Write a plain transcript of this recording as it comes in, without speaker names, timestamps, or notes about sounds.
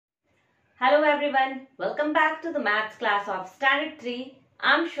Hello everyone, welcome back to the maths class of Standard 3.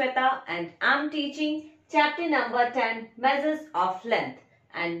 I'm Shweta and I'm teaching chapter number 10, Measures of Length.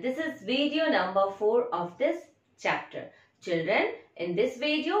 And this is video number 4 of this chapter. Children, in this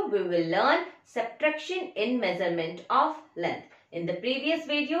video we will learn subtraction in measurement of length. In the previous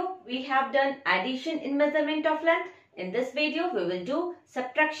video we have done addition in measurement of length. In this video we will do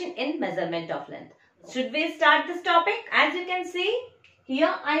subtraction in measurement of length. Should we start this topic? As you can see,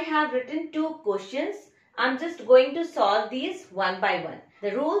 here I have written two questions. I'm just going to solve these one by one.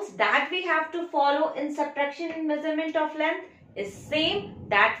 The rules that we have to follow in subtraction and measurement of length is same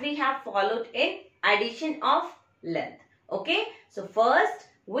that we have followed in addition of length. Okay. So first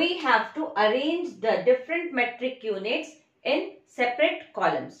we have to arrange the different metric units in separate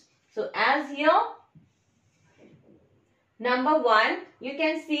columns. So as here, number 1, you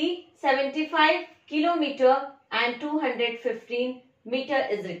can see 75 kilometer and 215 meter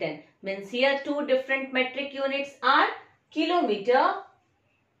is written. Means here two different metric units are kilometer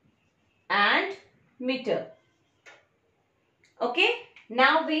and meter. Okay.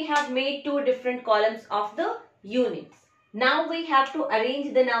 Now we have made two different columns of the units. Now we have to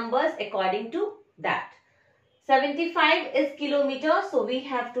arrange the numbers according to that. 75 is kilometer, so we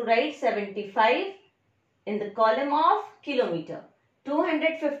have to write 75 in the column of kilometer.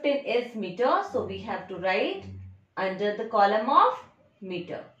 215 is meter, so we have to write under the column of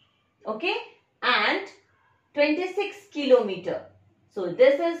meter. Okay. And 26 kilometer. So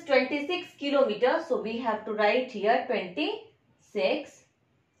this is 26 kilometer. So we have to write here 26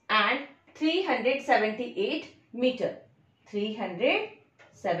 and 378 meter.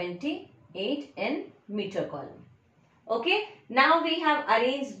 378 in meter column. Okay. Now we have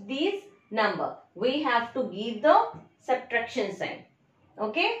arranged these number. We have to give the subtraction sign.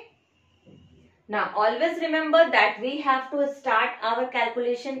 Okay. Now always remember that we have to start our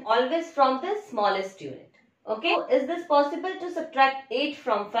calculation always from the smallest unit. Okay. Is this possible to subtract 8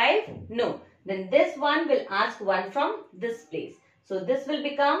 from 5? No. Then this one will ask 1 from this place. So this will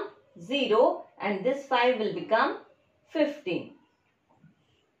become 0 and this 5 will become 15.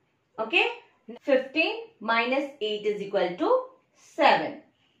 Okay. 15 minus 8 is equal to 7.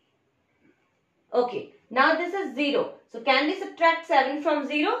 Okay. Now this is 0. So can we subtract 7 from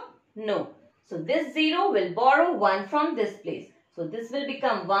 0? No. So this 0 will borrow 1 from this place. So this will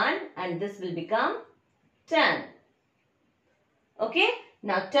become 1 and this will become 10. Okay.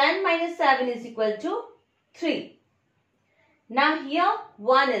 Now 10 minus 7 is equal to 3. Now here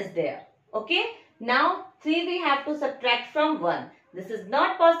 1 is there. Okay. Now 3 we have to subtract from 1. This is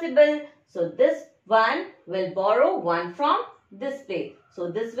not possible. So this 1 will borrow 1 from this place.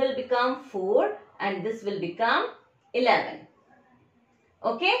 So this will become 4 and this will become 11.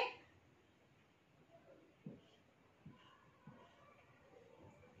 Okay.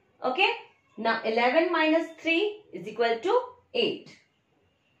 Okay. Now 11 minus 3 is equal to 8.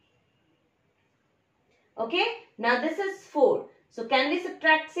 Okay. Now this is 4. So can we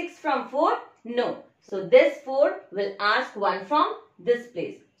subtract 6 from 4? No. So this 4 will ask 1 from this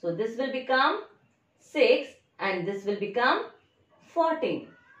place. So this will become 6 and this will become 14.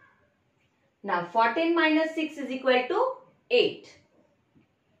 Now 14 minus 6 is equal to 8.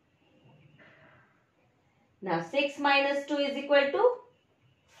 Now 6 minus 2 is equal to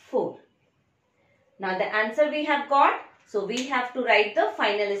 4. Now the answer we have got. So we have to write the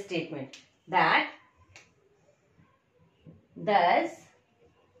final statement that thus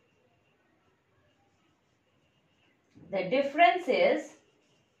the difference is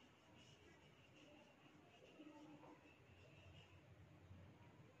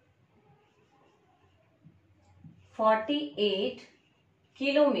 48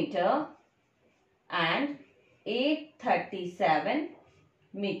 kilometer and 837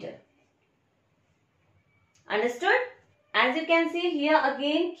 meter. Understood? As you can see here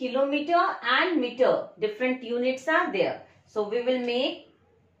again, kilometer and meter, different units are there. So we will make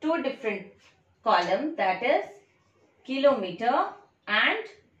two different columns, that is kilometer and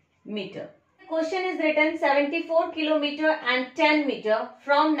meter. The question is written 74 kilometer and 10 meter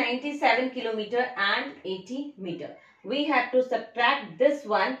from 97 kilometer and 80 meter. We have to subtract this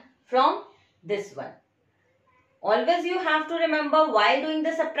one from this one. Always you have to remember while doing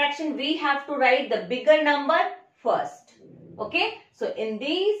the subtraction, we have to write the bigger number first. Okay. So in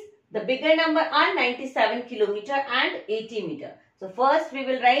these, the bigger number are 97 kilometer and 80 meter. So first we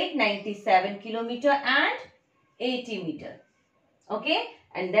will write 97 kilometer and 80 meter. Okay.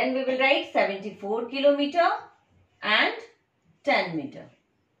 And then we will write 74 kilometer and 10 meter.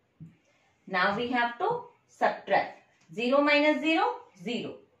 Now we have to subtract. 0 minus 0,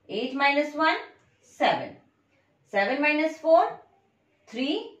 0. 8 minus 1, 7. 7 minus 4,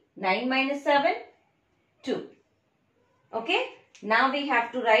 3 9 minus 7, 2. Okay. Now we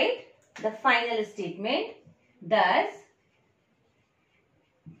have to write the final statement. Thus,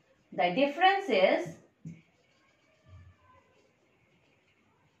 the difference is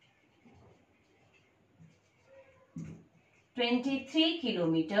 23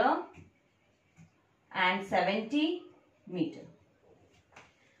 kilometer and 70 meter.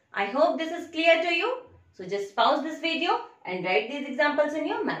 I hope this is clear to you. So just pause this video and write these examples in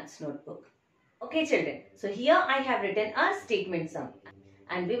your maths notebook. Okay children, so here I have written a statement sum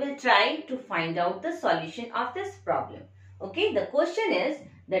and we will try to find out the solution of this problem. Okay, the question is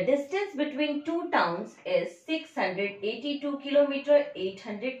the distance between two towns is 682 kilometer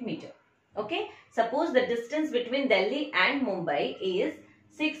 800 meter. Okay, suppose the distance between Delhi and Mumbai is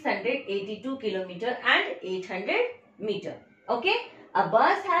 682 kilometer and 800 meter. Okay, a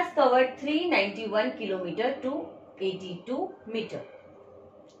bus has covered 391 kilometer to 82 meter.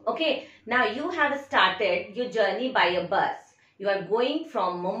 Okay, now you have started your journey by a bus. You are going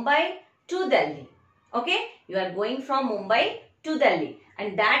from Mumbai to Delhi. Okay, you are going from Mumbai to Delhi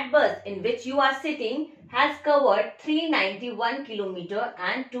and that bus in which you are sitting has covered 391 kilometer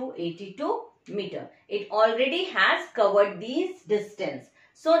and 282 meter. It already has covered these distance.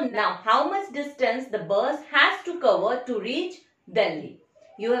 So now how much distance the bus has to cover to reach Delhi?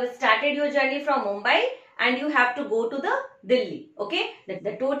 You have started your journey from Mumbai and you have to go to the Delhi. Okay,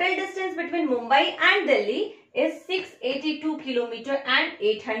 the total distance between Mumbai and Delhi is 682 kilometer and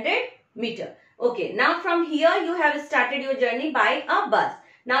 800 meter. Okay, now from here you have started your journey by a bus.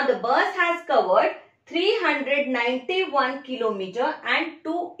 Now the bus has covered 391 kilometer and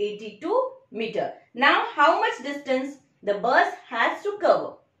 282 meter. Now how much distance the bus has to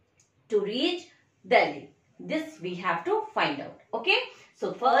cover to reach Delhi? This we have to find out. Okay,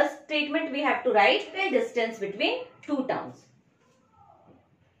 so first statement we have to write the distance between two towns.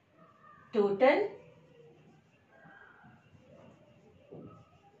 Total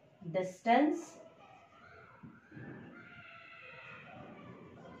distance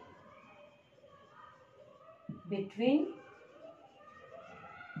between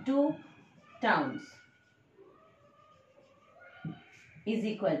two towns is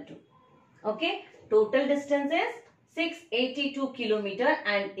equal to, okay, total distance is 682 kilometer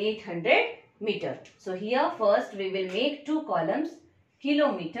and 800 meter. So here first we will make two columns,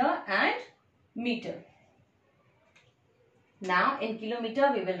 kilometer and meter. Now in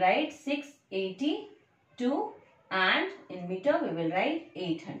kilometer we will write 682 and in meter we will write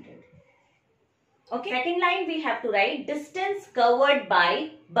 800. Okay, second line we have to write distance covered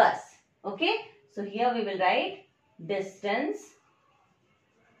by bus. Okay, so here we will write distance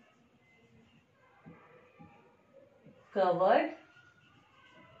covered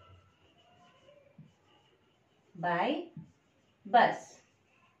by bus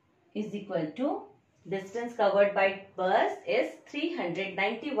is equal to, distance covered by bus is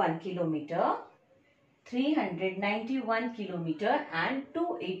 391 kilometer and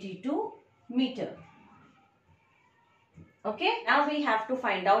 282 meter. Okay, now we have to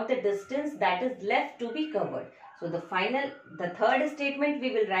find out the distance that is left to be covered. So the third statement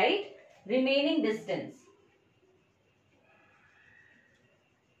we will write remaining distance.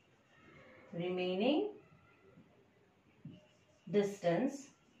 Remaining distance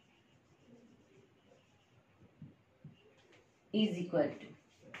is equal to,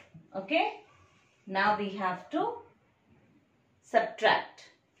 okay, now we have to subtract.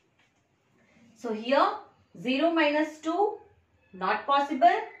 So here 0 minus 2 not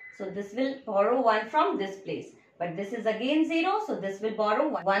possible, so this will borrow 1 from this place, but this is again 0, so this will borrow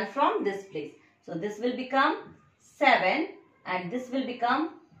 1 from this place, so this will become 7 and this will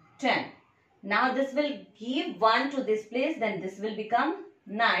become 10. Now this will give 1 to this place, then this will become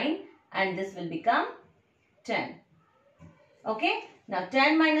 9 and this will become 10. Okay, now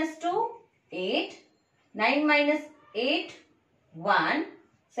 10 minus 2, 8, 9 minus 8, 1,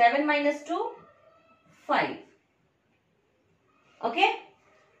 7 minus 2, 5. Okay,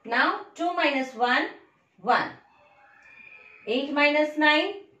 now 2 minus 1, 1. 8 minus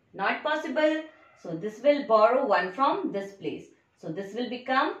 9, not possible. So this will borrow 1 from this place. So this will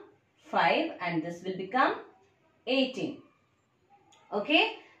become 5 and this will become 18.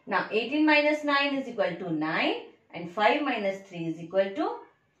 Okay, now 18 minus 9 is equal to 9 and 5 minus 3 is equal to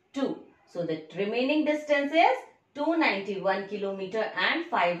 2. So the remaining distance is 291 kilometer and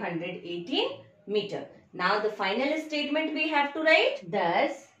 518 meter. Now the final statement we have to write.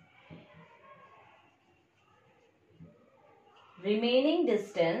 Thus, remaining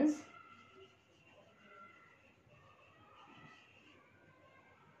distance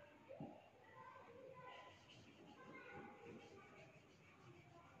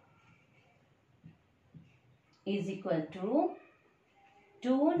is equal to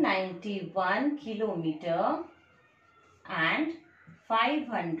 291 kilometer and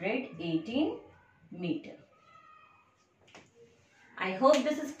 518 meter. I hope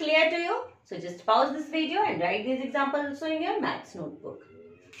this is clear to you. So just pause this video and write these examples also in your maths notebook.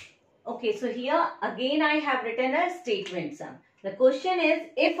 Okay, so here again I have written a statement sum. The question is,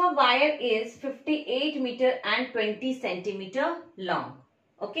 if a wire is 58 meter and 20 centimeter long.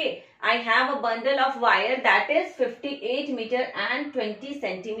 Okay, I have a bundle of wire that is 58 meter and 20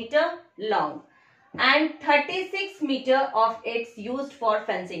 centimeter long. And 36 meter of it's used for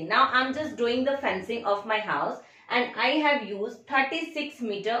fencing. Now I'm just doing the fencing of my house and I have used 36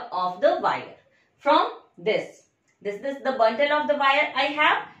 meter of the wire. From this is the bundle of the wire I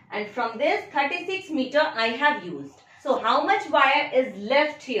have, and from this 36 meter I have used. So how much wire is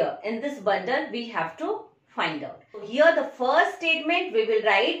left here in this bundle we have to find out. So here the first statement we will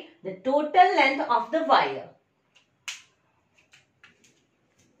write the total length of the wire.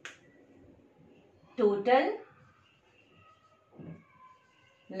 Total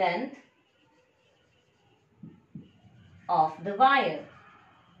length of the wire.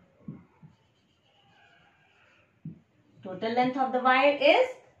 Total length of the wire is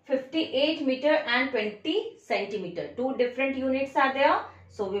 58 meter and 20 centimeter. Two different units are there.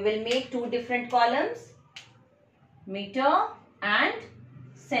 So we will make two different columns, meter and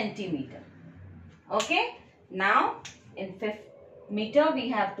centimeter. Okay. Now in meter we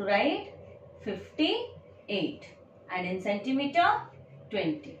have to write 58 and in centimeter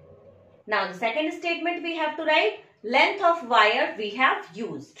 20. Now the second statement we have to write length of wire we have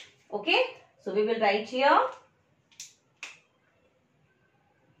used. Okay. So we will write here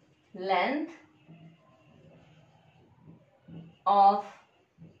length of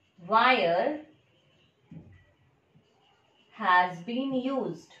wire has been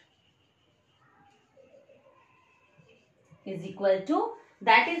used is equal to,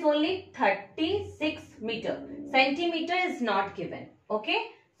 that is only 36 meter. Centimeter is not given.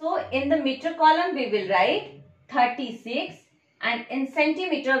 Okay. So in the meter column we will write 36 and in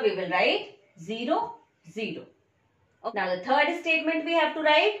centimeter we will write 0, 0. Okay. Now the third statement we have to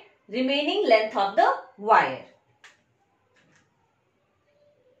write remaining length of the wire.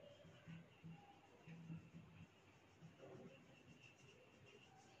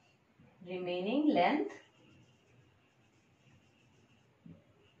 Remaining length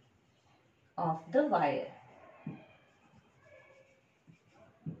of the wire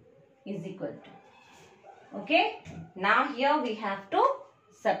is equal to. Okay. Now here we have to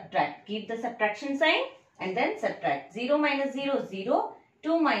subtract. Keep the subtraction sign and then subtract. 0 minus 0, 0.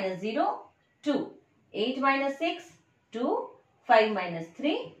 2 minus 0, 2. 8 minus 6, 2. 5 minus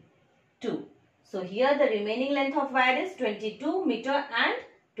 3, 2. So here the remaining length of wire is 22 meter and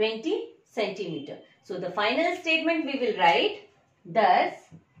 20 centimeter. So the final statement we will write, thus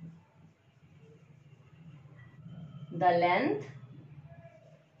the length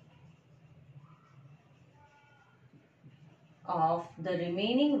of the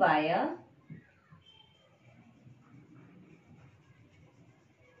remaining wire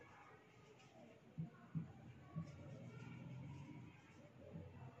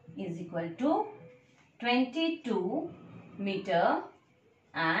is equal to 22 meter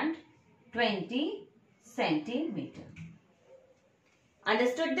and 20 centimeter.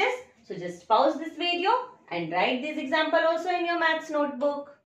 Understood this? So just pause this video and write this example also in your maths notebook.